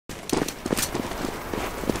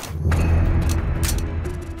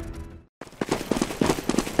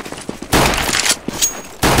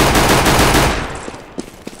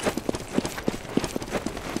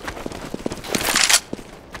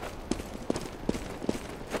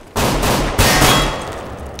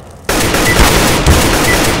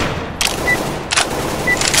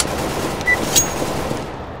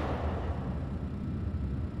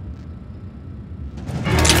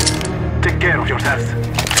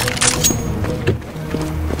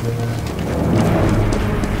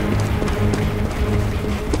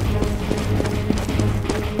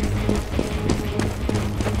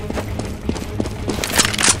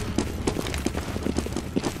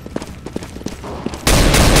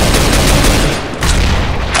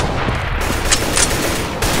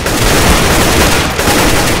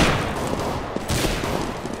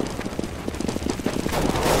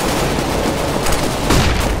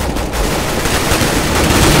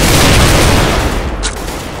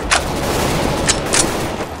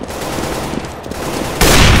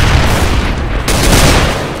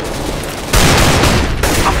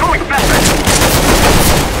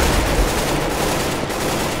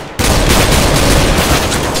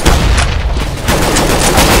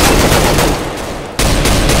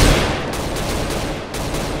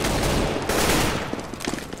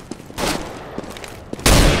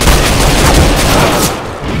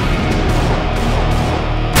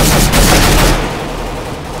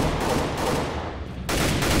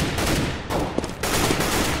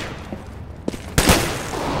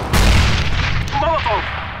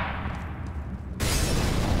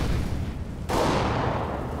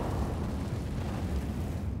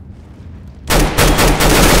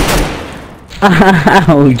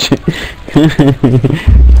Ouch!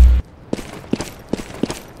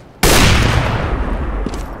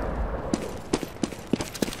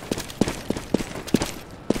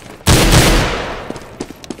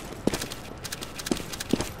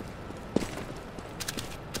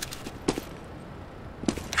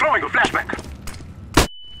 Throwing a flashback.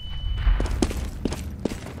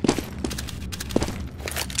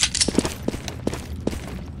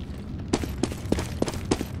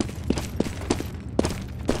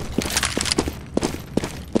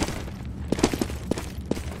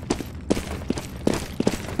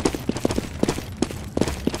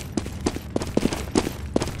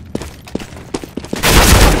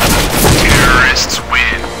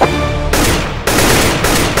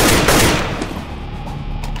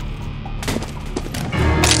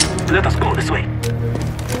 Let us go this way.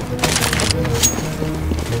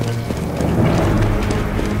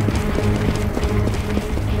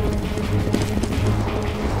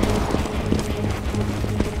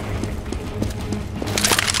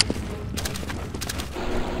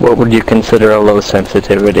 What would you consider a low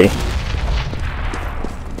sensitivity?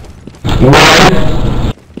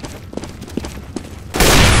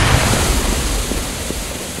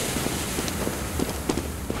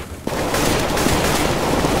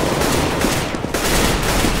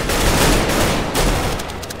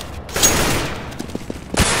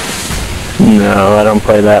 No, I don't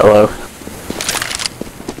play that low.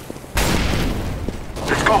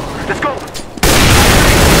 Let's go! Let's go!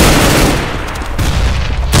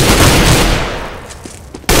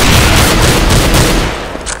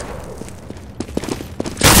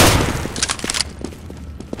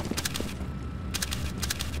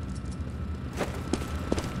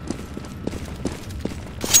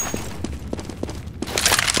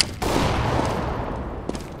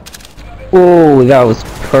 Oh, that was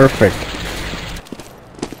perfect.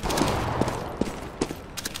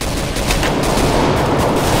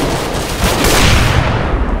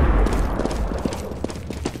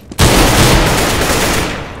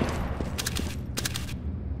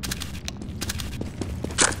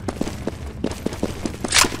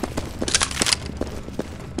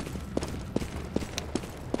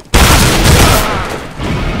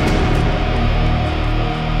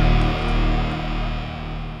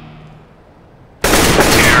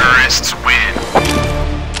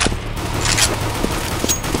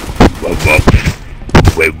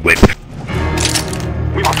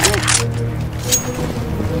 We must move.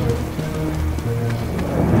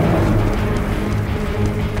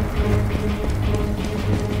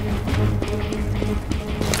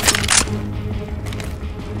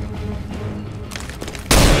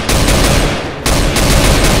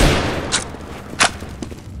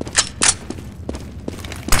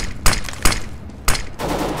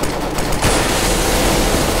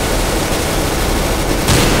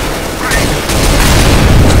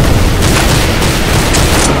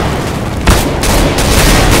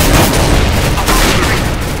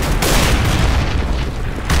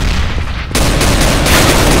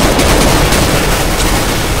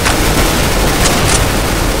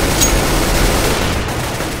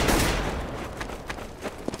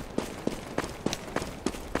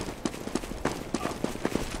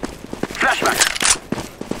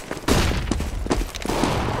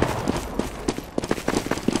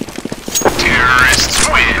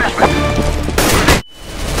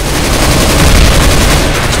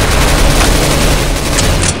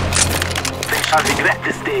 shall regret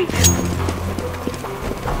this day.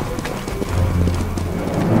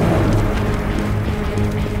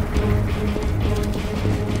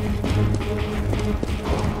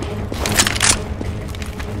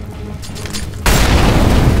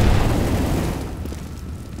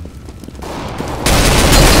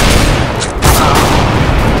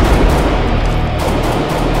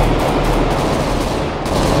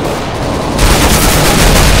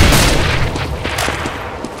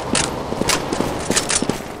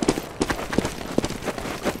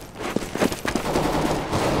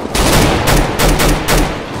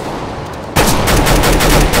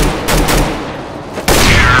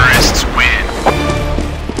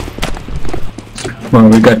 Well,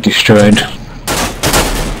 we got destroyed.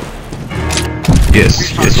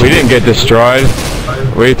 Yes, we didn't get destroyed.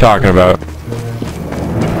 What are you talking about?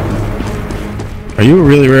 Are you a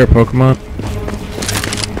really rare Pokemon?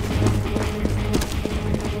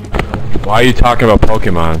 Why are you talking about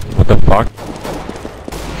Pokemon? What the fuck?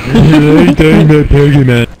 Dang that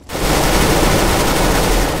Pokemon.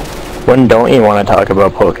 When don't you want to talk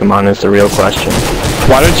about Pokemon is the real question.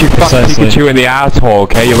 Why don't you fuck Precisely. Pikachu in the asshole,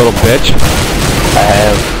 okay, you little bitch? I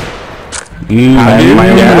have my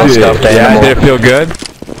own little stuffed animal. Did it feel good?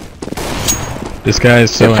 This guy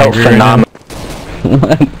is so It felt angry right now. phenomenal.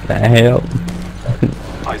 What the hell?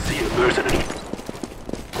 I see a mercenary.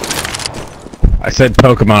 I said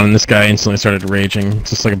Pokemon and this guy instantly started raging. It's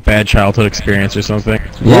just like a bad childhood experience or something.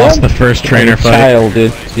 Lost the first trainer fight. Child,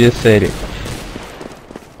 dude. You just said it.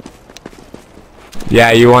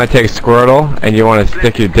 Yeah, you want to take Squirtle and you want to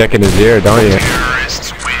stick your dick in his ear, don't you?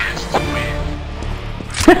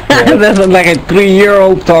 That's like a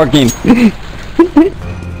 3-year-old talking.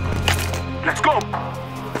 Let's go.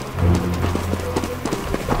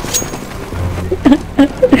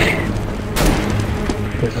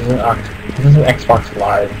 This is an Xbox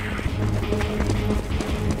Live.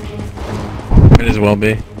 Might as well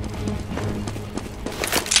be.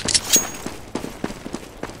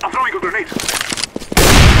 I'm throwing a grenade.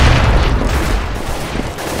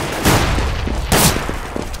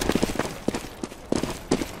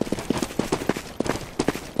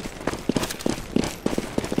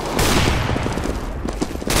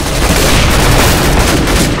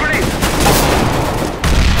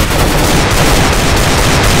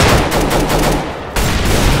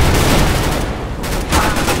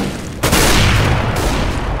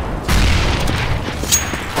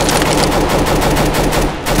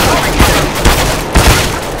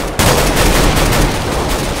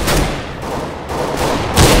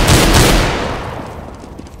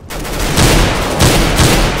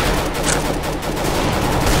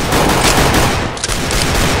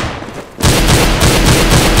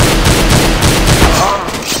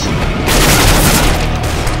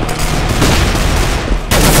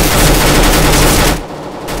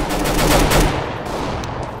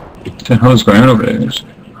 What the hell is going on over there?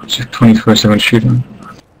 It's a 24/7 shooting.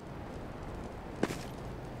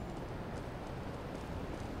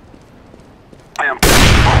 I am.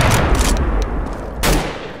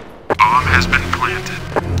 Bomb has been planted.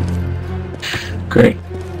 Great.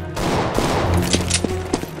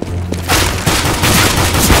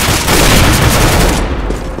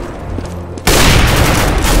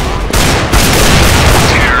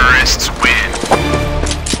 Terrorists win.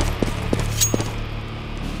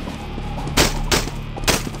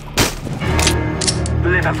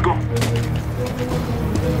 Let us go.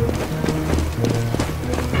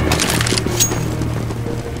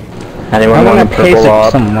 Anyone I want wanna a pace purple it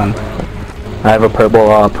op? someone. I have a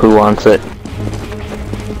purple op. Who wants it?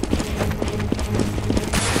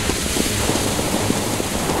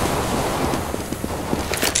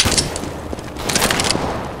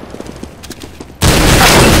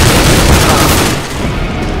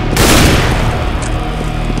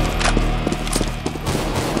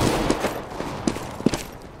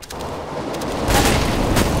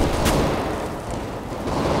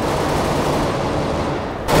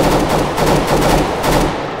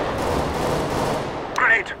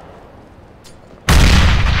 Grenade.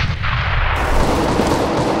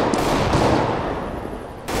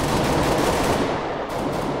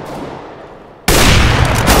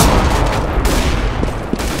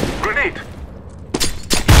 Grenade.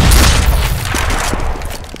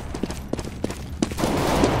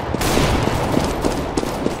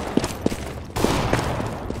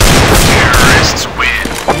 Terrorists win.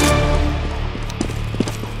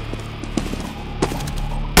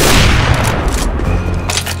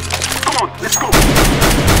 Come on, let's go.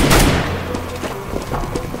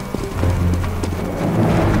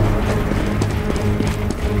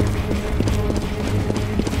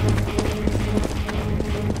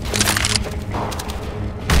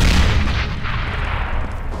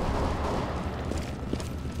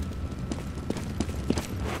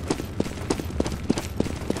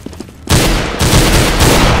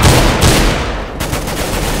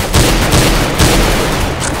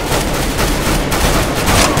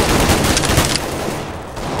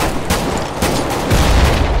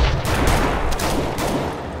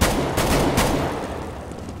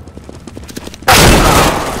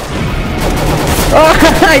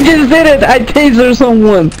 I just did it! I tasered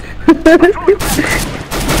someone!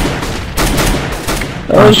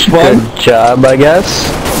 That was fun. Good job, I guess.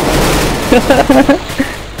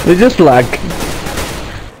 We just luck.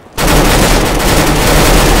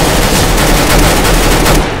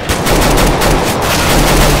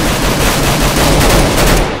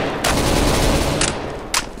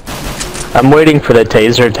 I'm waiting for the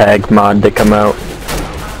taser tag mod to come out.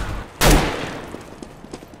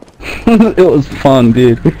 It was fun,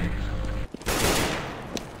 dude.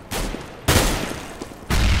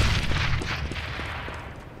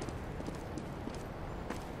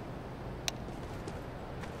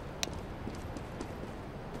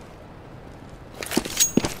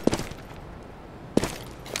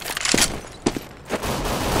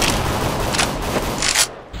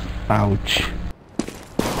 Ouch.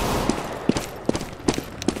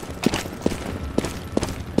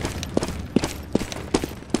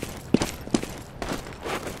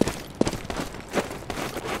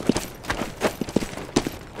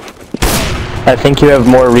 I think you have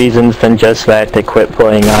more reasons than just that to quit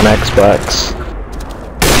playing on Xbox.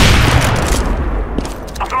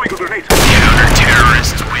 I'm throwing a grenade.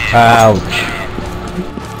 Counter-terrorists win. Ouch.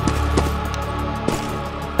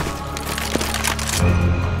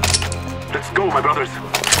 Let's go, my brothers.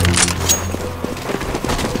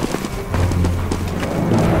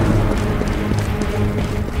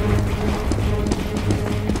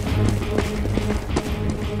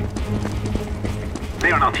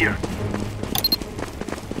 They are not here.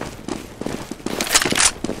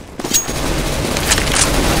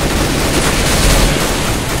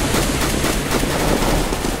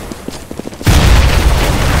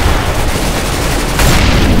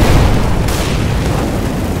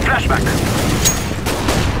 Flashback.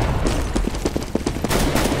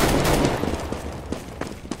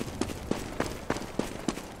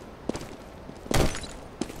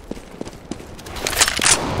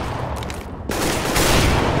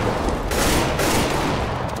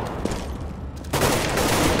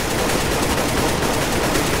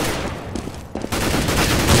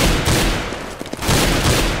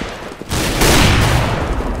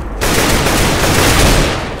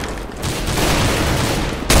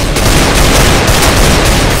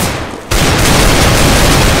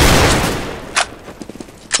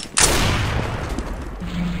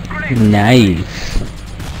 Nice.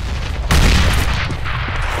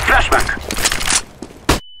 Flashback.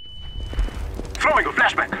 Throwing a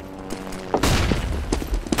flashback.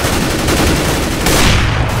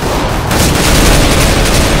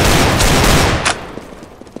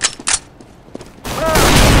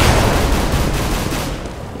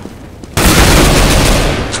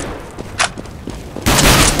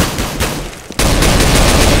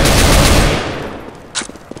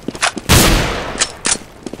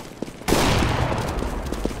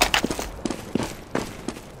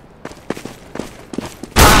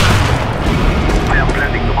 I am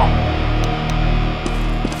planting the bomb.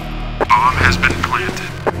 Bomb has been planted.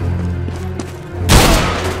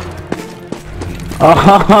 Oh.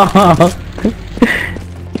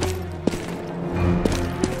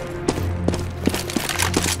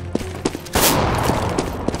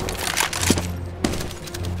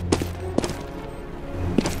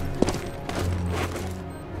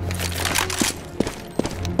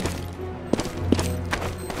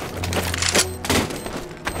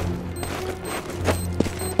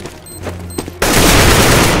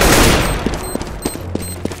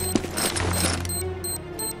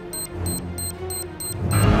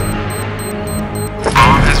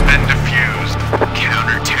 Bomb has been defused.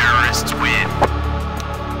 Counter-terrorists win.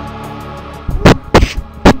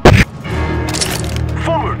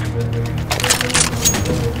 Forward.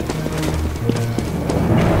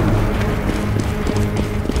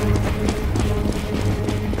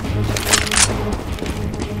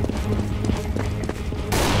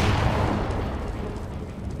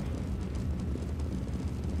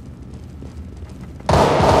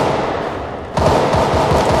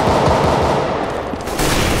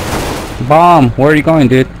 Bomb, where are you going,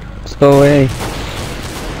 dude? Let's go away.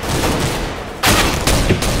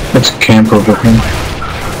 That's a camp over here.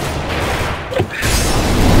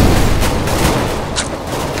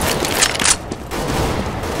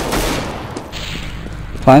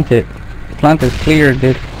 Plant it. Plant is clear,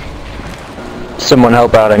 dude. Someone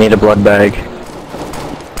help out, I need a blood bag.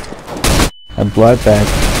 A blood bag.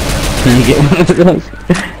 Can you get one of those?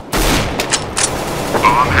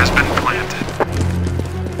 Bomb has been planted.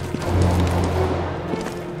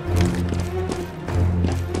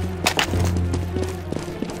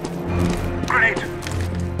 Grenade.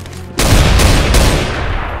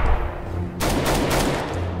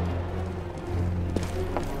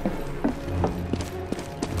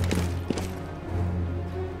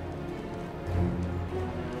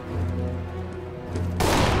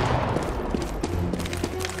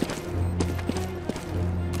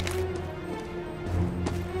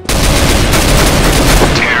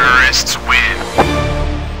 Terrorists win.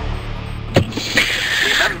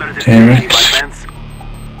 Remember this, Damn it. my friends.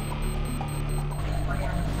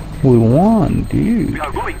 We won, dude. We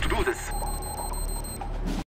are going to do